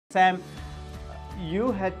Sam,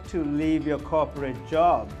 you had to leave your corporate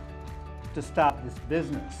job to start this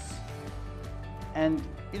business. And,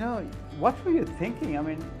 what were you thinking? I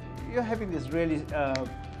mean, you're having this really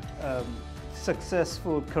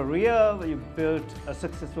successful career. You built a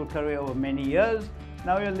successful career over many years.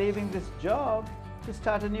 Now you're leaving this job to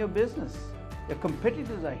start a new business. Your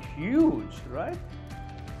competitors are huge, right?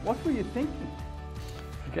 What were you thinking?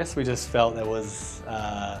 I guess we just felt there was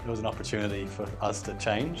an opportunity for us to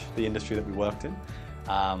change the industry that we worked in.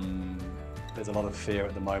 There's a lot of fear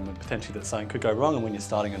at the moment, potentially that something could go wrong, and when you're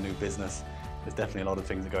starting a new business, there's definitely a lot of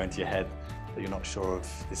things that go into your head that you're not sure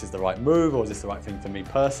if this is the right move, or is this the right thing for me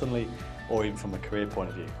personally, or even from a career point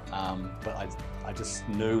of view. But I just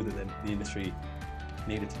knew that the industry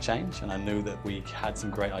needed to change, and I knew that we had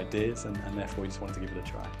some great ideas, and therefore we just wanted to give it a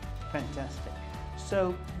try. Fantastic.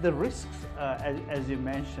 So the risks, as you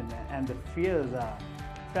mentioned, and the fears are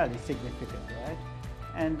fairly significant, right?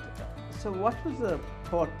 And so what was the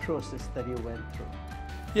thought process that you went through?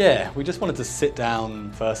 Yeah, we just wanted to sit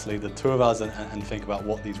down, firstly, the two of us, and think about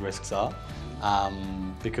what these risks are.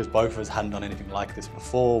 Because both of us hadn't done anything like this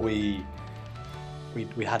before. We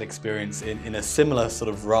had experience in a similar sort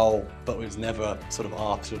of role, but it was never sort of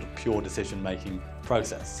our sort of pure decision-making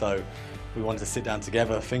process. So we wanted to sit down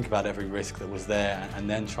together, think about every risk that was there, and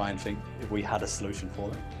then try and think if we had a solution for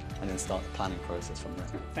them, and then start the planning process from there.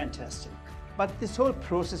 Fantastic. But this whole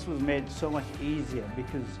process was made so much easier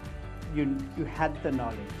because you had the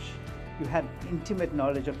knowledge, you had intimate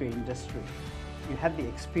knowledge of your industry, you had the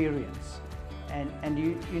experience, and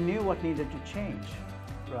you knew what needed to change,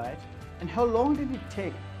 right? And how long did it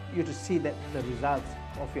take you to see the results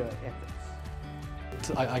of your efforts?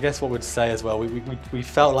 I guess what we'd say as well, we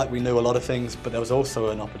felt like we knew a lot of things, but there was also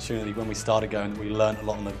an opportunity when we started going, we learned a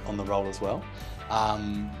lot on the role as well.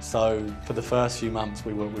 So for the first few months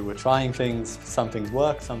we were trying things, some things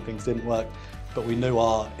worked, some things didn't work, but we knew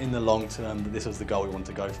in the long term that this was the goal we wanted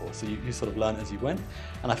to go for. So you sort of learn as you went.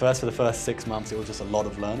 And for the first 6 months it was just a lot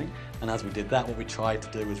of learning, and as we did that, what we tried to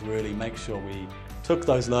do was really make sure we took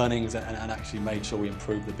those learnings and actually made sure we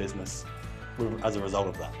improved the business as a result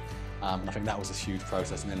of that. And I think that was a huge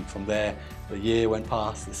process, and then from there the year went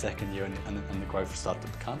past, the second year, and the growth started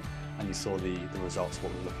to come, and you saw the results of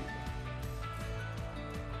what we were looking for.